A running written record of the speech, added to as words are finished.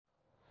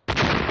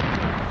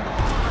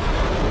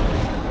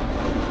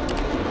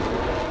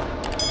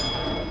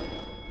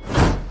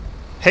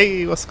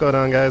Hey, what's going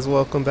on, guys?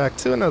 Welcome back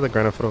to another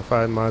Grand Theft Auto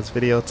 5 mods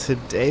video.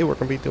 Today we're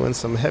going to be doing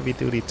some heavy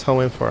duty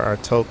towing for our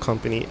tow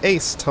company,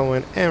 Ace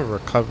Towing and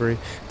Recovery.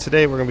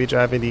 Today we're going to be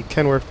driving the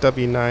Kenworth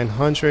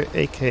W900,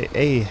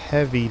 aka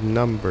Heavy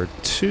Number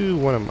 2,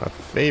 one of my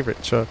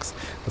favorite trucks.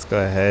 Let's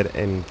go ahead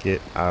and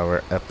get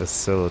our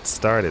episode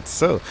started.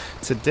 So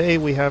today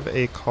we have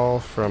a call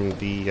from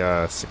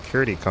the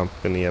security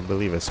company, I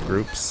believe it's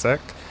Group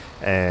Sec.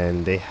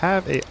 And they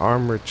have a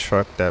armored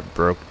truck that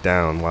broke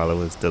down while it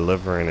was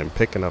delivering and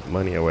picking up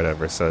money or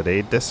whatever. So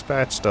they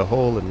dispatched a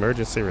whole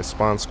emergency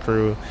response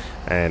crew,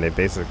 and they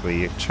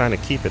basically trying to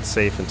keep it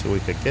safe until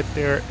we could get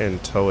there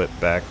and tow it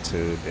back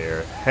to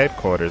their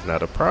headquarters. Now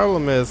the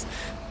problem is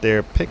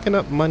they're picking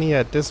up money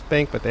at this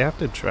bank, but they have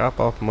to drop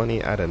off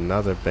money at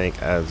another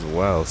bank as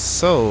well.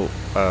 So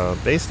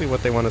basically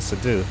what they want us to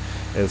do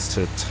is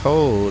to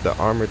tow the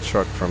armored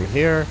truck from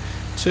here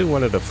to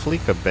one of the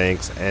Fleeca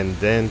banks and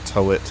then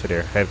tow it to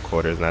their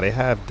headquarters. Now they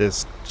have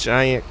this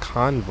giant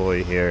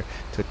convoy here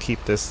to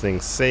keep this thing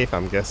safe.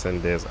 I'm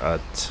guessing there's a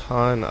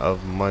ton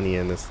of money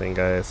in this thing,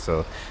 guys,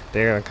 so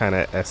they're gonna kind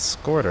of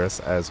escort us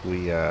as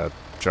we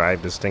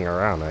drive this thing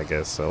around, I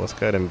guess. So let's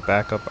go ahead and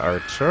back up our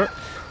truck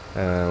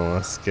and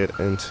let's get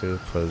into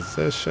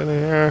position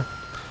here.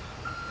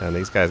 And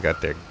these guys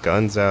got their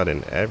guns out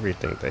and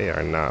everything. They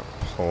are not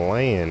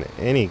playing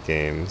any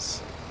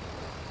games.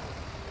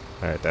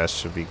 Alright, that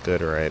should be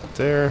good right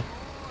there.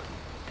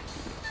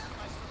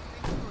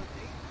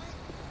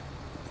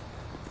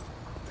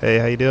 Hey,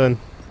 how you doing?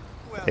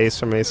 Ace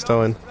from Ace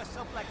Towing.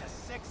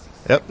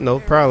 Yep, no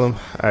problem.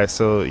 Alright,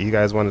 so you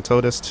guys want to tow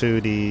this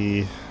to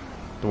the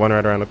one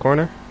right around the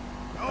corner?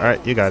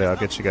 Alright, you got it. I'll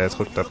get you guys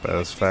hooked up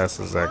as fast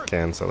as I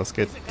can. So let's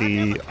get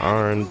the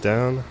arm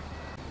down.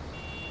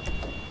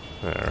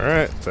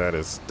 Alright, that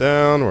is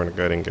down. We're going to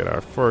go ahead and get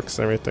our forks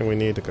and everything we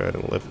need to go ahead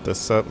and lift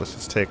this up. Let's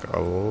just take a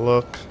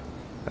look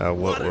at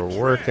what we're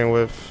working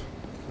with.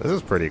 This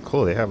is pretty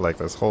cool. They have like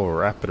this whole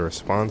rapid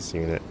response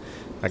unit.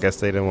 I guess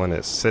they didn't want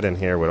to sit in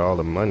here with all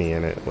the money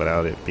in it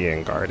without it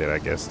being guarded. I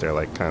guess they're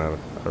like kind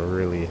of a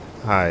really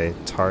high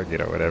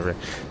target or whatever.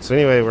 So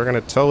anyway, we're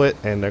gonna tow it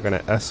and they're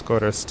gonna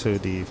escort us to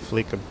the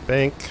Fleeca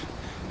bank.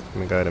 I'm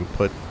gonna go ahead and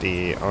put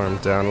the arm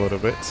down a little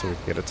bit so we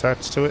can get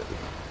attached to it.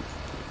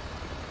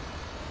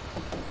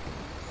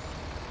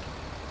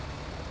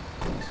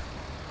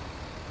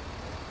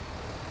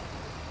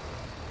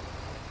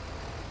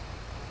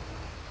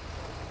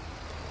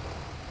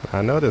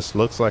 I know this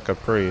looks like a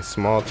pretty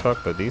small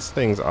truck, but these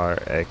things are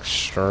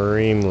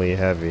extremely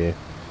heavy.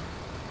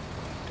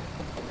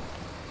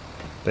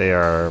 They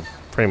are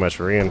pretty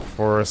much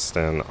reinforced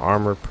and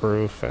armor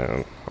proof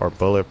or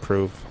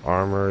bulletproof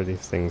armor. These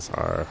things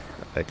are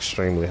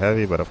extremely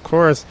heavy, but of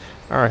course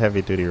our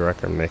heavy duty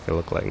record make it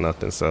look like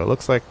nothing. So it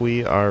looks like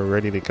we are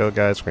ready to go,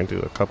 guys. We're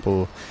gonna do a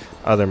couple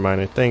other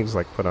minor things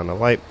like put on a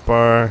light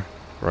bar,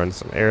 run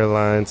some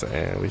airlines,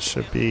 and we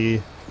should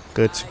be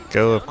good to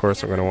go. Of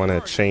course, we're going to want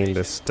to chain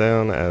this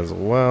down as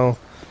well.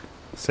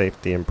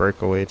 Safety and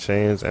breakaway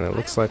chains, and it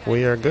looks like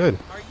we are good.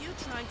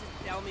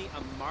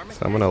 So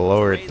I'm going to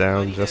lower it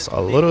down just a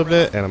little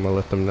bit, and I'm going to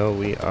let them know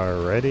we are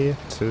ready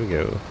to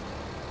go.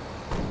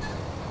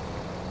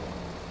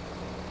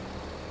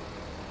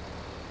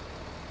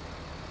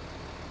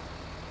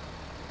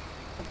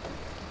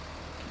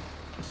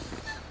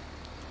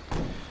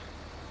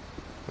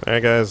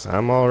 Alright guys,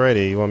 I'm all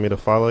ready. You want me to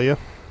follow you?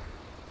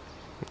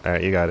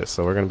 Alright, you got it.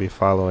 So we're going to be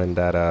following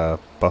that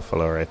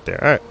buffalo right there.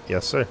 Alright,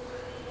 yes sir.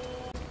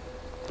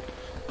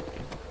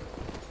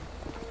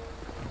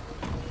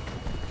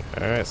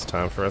 Alright, it's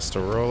time for us to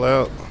roll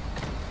out.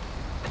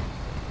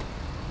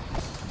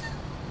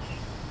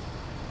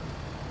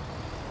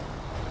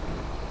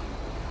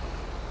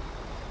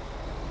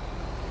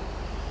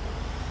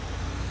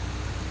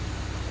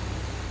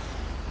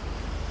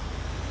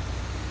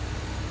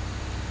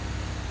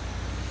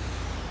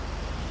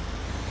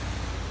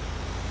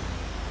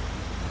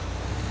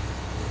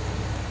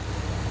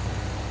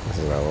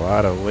 There's a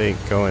lot of weight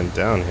going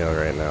downhill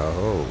right now.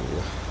 Oh,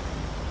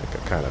 I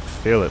can kind of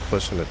feel it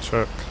pushing the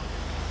truck.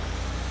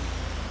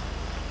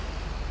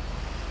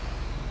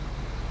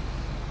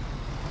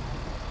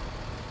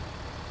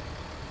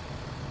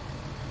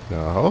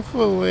 Now,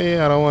 hopefully,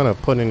 I don't want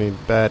to put any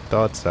bad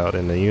thoughts out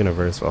in the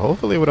universe, but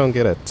hopefully we don't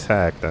get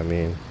attacked. I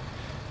mean,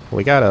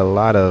 we got a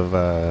lot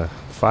of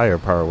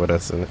firepower with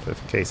us in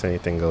case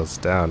anything goes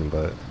down,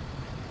 but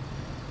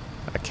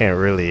I can't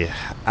really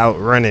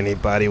outrun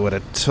anybody with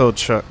a tow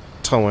truck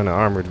towing an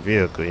armored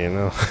vehicle, you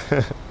know.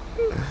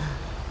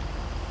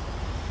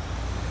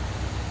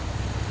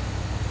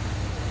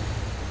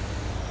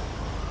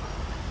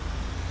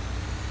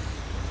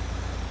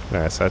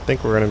 Alright, so I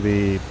think we're going to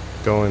be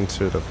going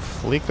to the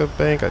Fleeca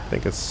bank. I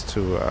think it's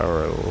to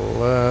our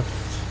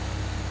left.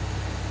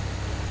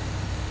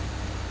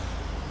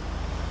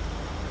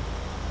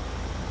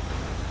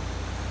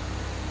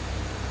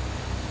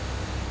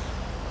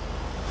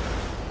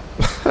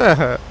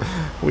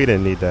 We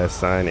didn't need that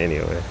sign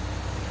anyway.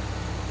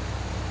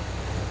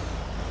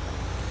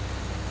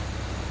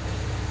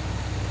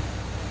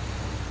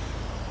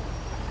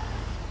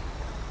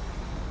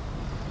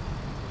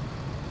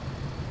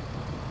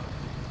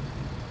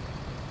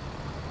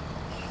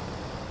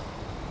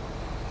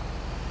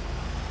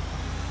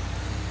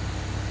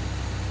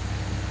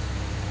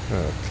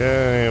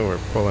 Okay, we're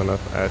pulling up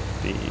at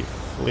the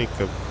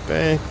Fleeca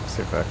Bank.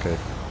 See if I could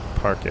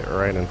park it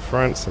right in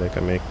front so they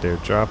can make their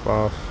drop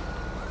off.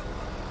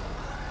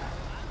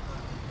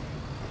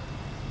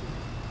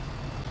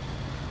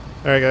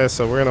 Alright guys,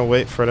 so we're gonna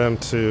wait for them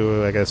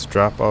to, I guess,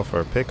 drop off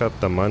or pick up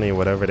the money,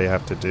 whatever they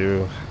have to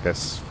do. I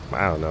guess,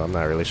 I don't know, I'm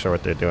not really sure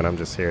what they're doing. I'm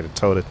just here to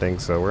tow the thing.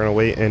 So we're gonna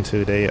wait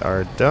until they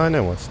are done,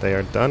 and once they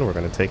are done, we're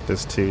gonna take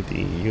this to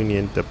the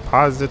Union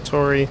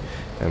Depository,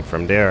 and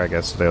from there, I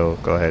guess they'll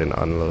go ahead and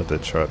unload the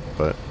truck.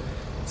 But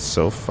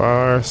so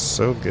far,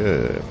 so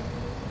good.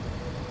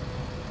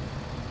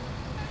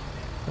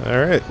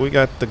 Alright, we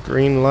got the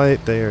green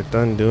light. They are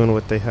done doing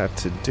what they have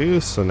to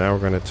do, so now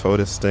we're gonna tow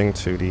this thing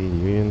to the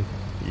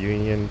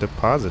Union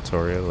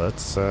Depository.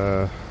 Let's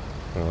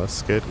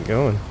get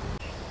going.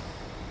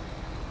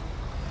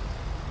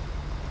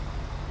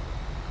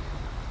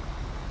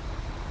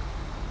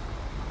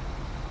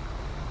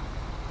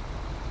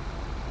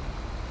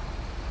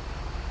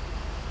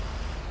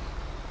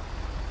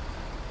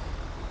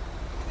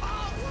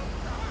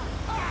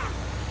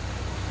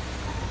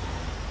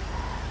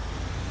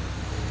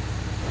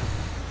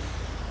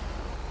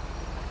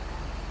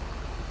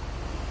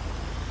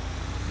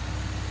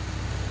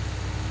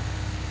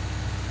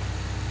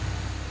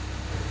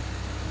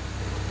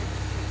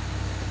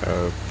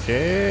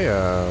 Okay,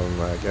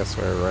 I guess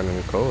we're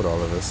running code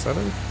all of a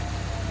sudden.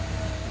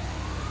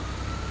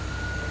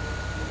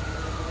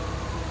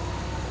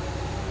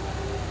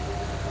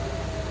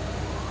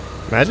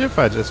 Imagine if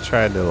I just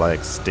tried to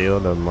like steal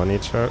the money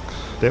truck.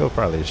 They would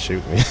probably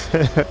shoot me.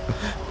 That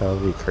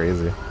would be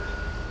crazy.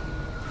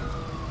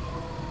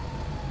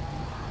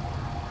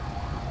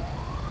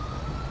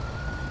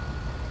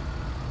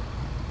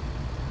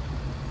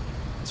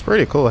 It's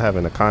pretty cool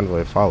having a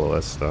convoy follow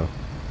us though.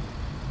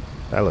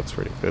 That looks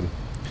pretty good.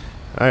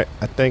 Alright,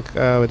 I think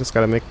we just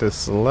gotta make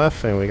this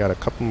left, and we got a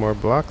couple more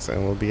blocks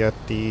and we'll be at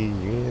the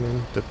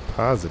Union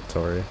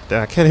Depository.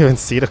 Damn, I can't even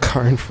see the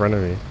car in front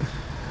of me.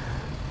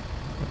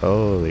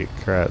 Holy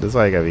crap, this is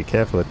why you gotta be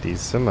careful with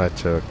these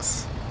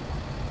semi-trucks.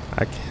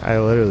 I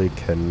literally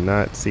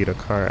cannot see the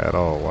car at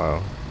all.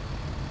 Wow.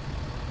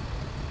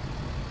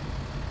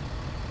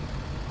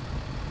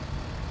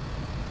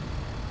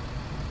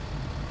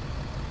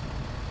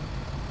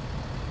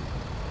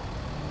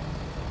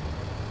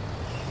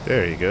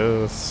 There he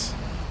goes.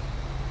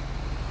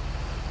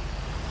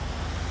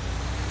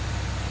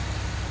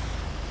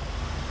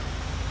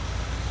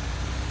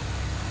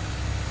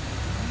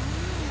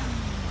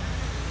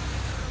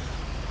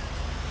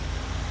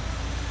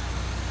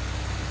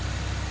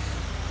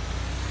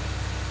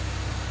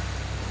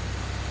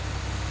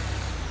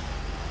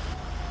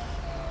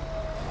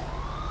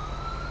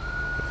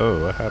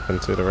 Oh, what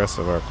happened to the rest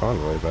of our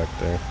convoy back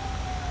there?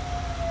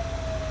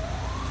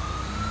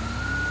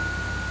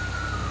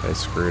 They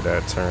screwed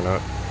that turn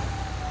up.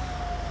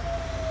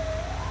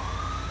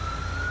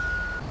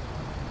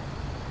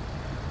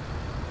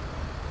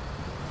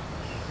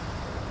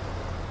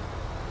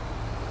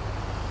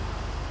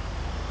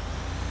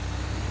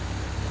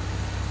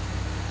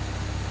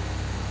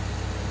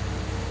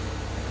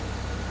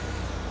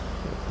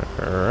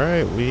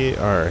 Alright, we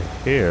are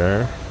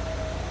here.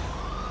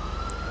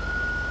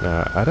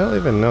 Now, I don't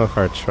even know if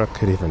our truck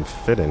could even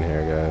fit in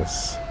here,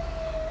 guys.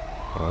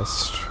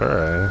 Let's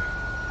try.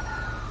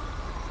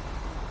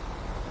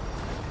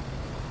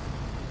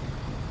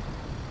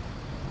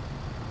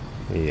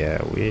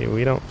 Yeah,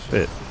 we don't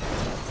fit.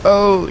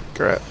 Holy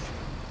crap.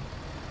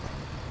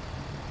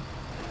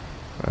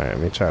 Alright, let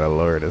me try to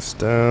lower this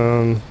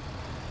down.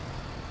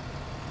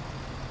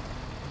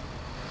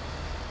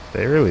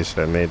 They really should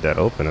have made that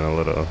opening a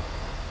little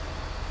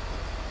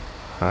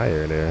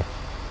higher there.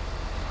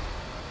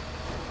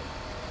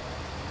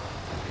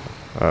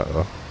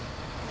 Uh-oh.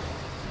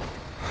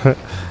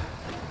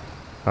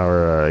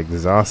 Our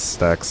exhaust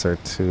stacks are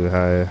too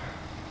high.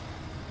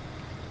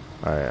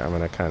 Alright, I'm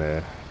gonna kind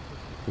of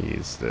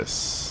use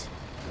this.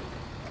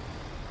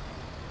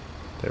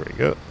 There we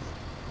go.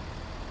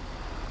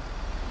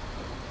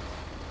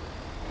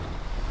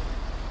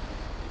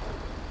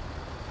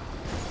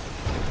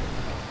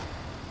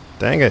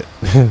 Dang it.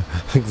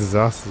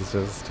 Exhaust is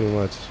just too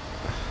much.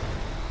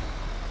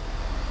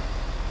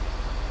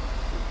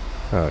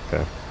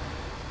 Okay.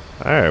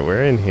 Alright,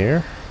 we're in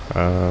here.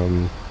 Let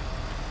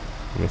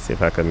me see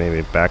if I could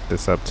maybe back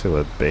this up to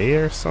a bay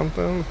or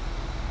something.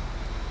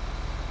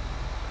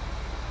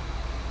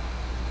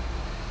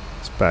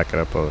 Let's back it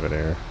up over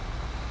there.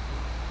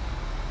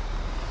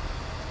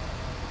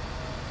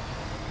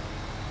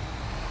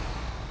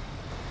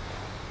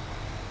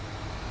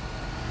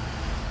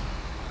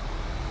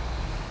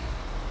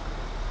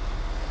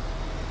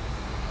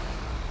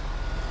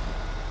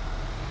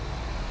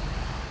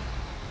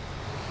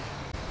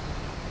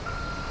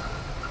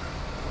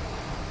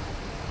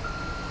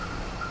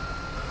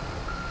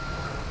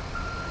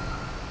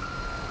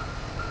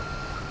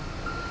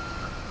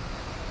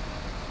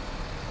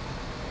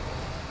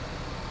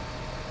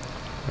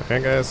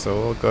 Okay guys, so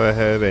we'll go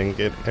ahead and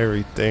get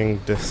everything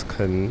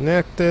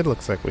disconnected.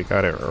 Looks like we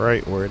got it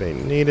right where they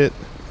need it.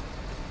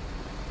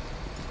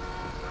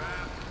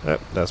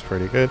 Yep, that's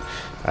pretty good.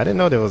 I didn't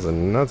know there was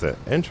another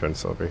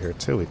entrance over here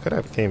too. We could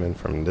have came in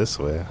from this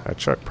way. Our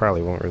truck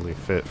probably won't really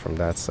fit from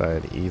that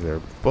side either,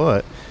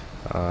 but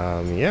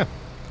yeah,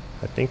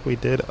 I think we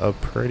did a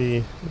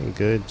pretty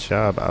good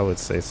job, I would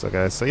say so,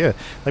 guys. So yeah,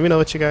 let me know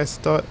what you guys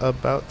thought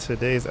about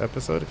today's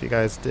episode. If you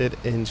guys did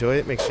enjoy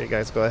it, make sure you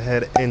guys go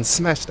ahead and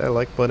smash that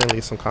like button,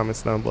 leave some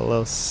comments down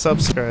below,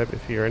 subscribe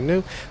if you're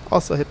new,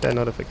 also hit that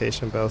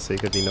notification bell so you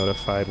could be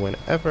notified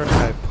whenever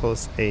I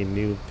post a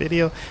new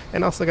video.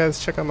 And also,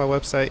 guys, check out my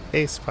website,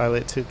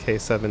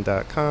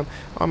 acepilot2k7.com.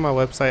 On my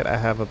website, I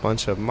have a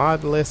bunch of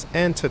mod lists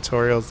and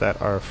tutorials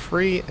that are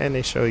free, and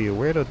they show you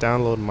where to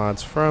download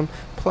mods from,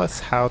 plus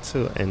how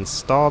to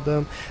install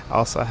them. I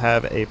also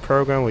have a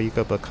program where you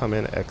could become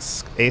a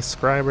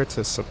subscriber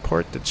to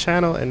support the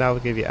channel, and that will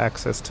give you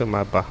access to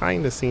my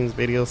behind the scenes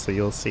videos, so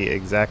you'll see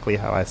exactly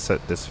how I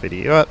set this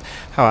video up,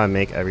 how I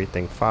make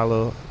everything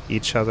follow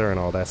each other and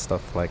all that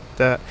stuff like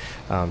that.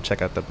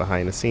 Check out the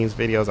behind the scenes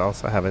videos. I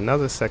also have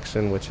another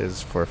section which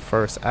is for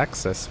first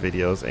access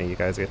videos, and you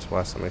guys get to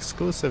watch some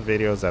exclusive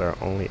videos that are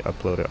only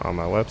uploaded on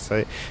my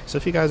website. So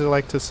if you guys would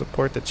like to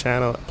support the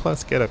channel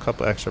plus get a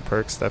couple extra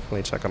perks,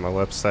 definitely check out my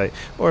website.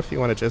 Or if you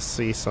want to just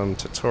see some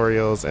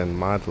tutorials and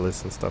mod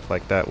lists and stuff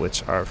like that,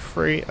 which are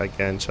free,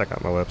 again, check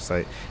out my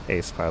website,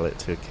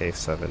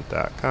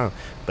 acepilot2k7.com.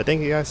 But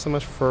thank you guys so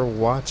much for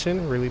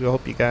watching. Really do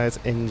hope you guys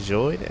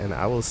enjoyed, and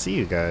I will see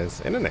you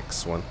guys in the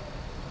next one.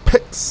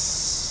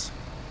 Peace.